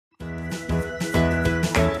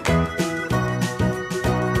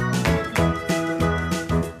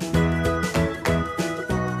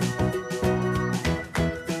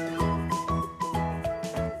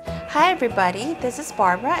everybody, this is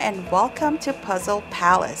Barbara and welcome to Puzzle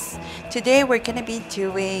Palace. Today we're going to be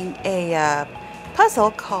doing a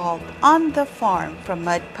puzzle called On the Farm from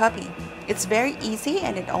Mud Puppy. It's very easy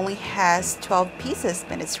and it only has 12 pieces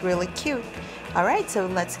and it's really cute. Alright, so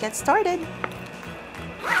let's get started.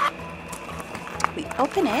 We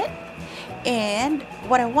open it, and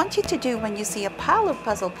what I want you to do when you see a pile of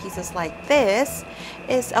puzzle pieces like this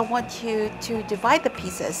is I want you to divide the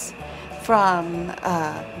pieces from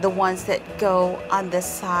the ones that go on the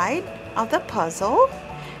side of the puzzle,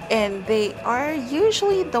 and they are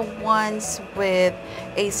usually the ones with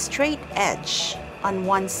a straight edge on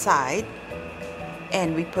one side,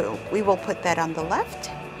 and we will put that on the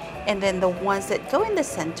left. And then the ones that go in the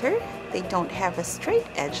center, they don't have a straight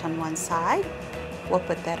edge on one side, we'll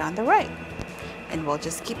put that on the right, and we'll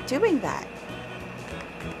just keep doing that.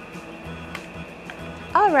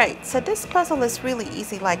 Alright, so this puzzle is really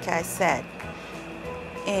easy like I said,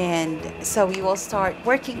 and so we will start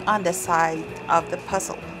working on the side of the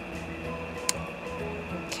puzzle.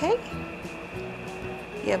 Okay,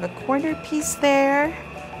 you have a corner piece there,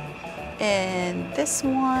 and this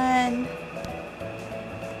one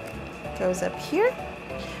goes up here.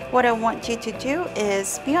 What I want you to do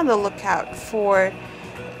is be on the lookout for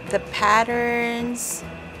the patterns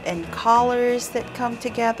and colors that come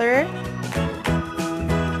together.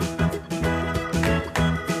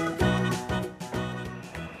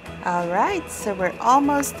 Alright, so we're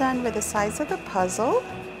almost done with the sides of the puzzle,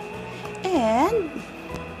 and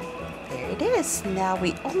there it is. Now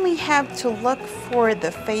we only have to look for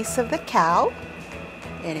the face of the cow,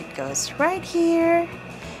 and it goes right here,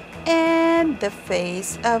 and the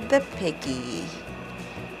face of the piggy,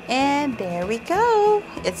 and there we go.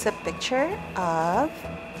 It's a picture of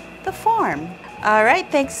the farm. Alright,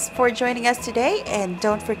 thanks for joining us today, and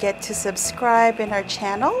don't forget to subscribe in our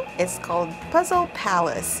channel. It's called Puzzle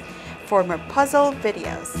Palace for more puzzle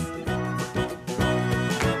videos.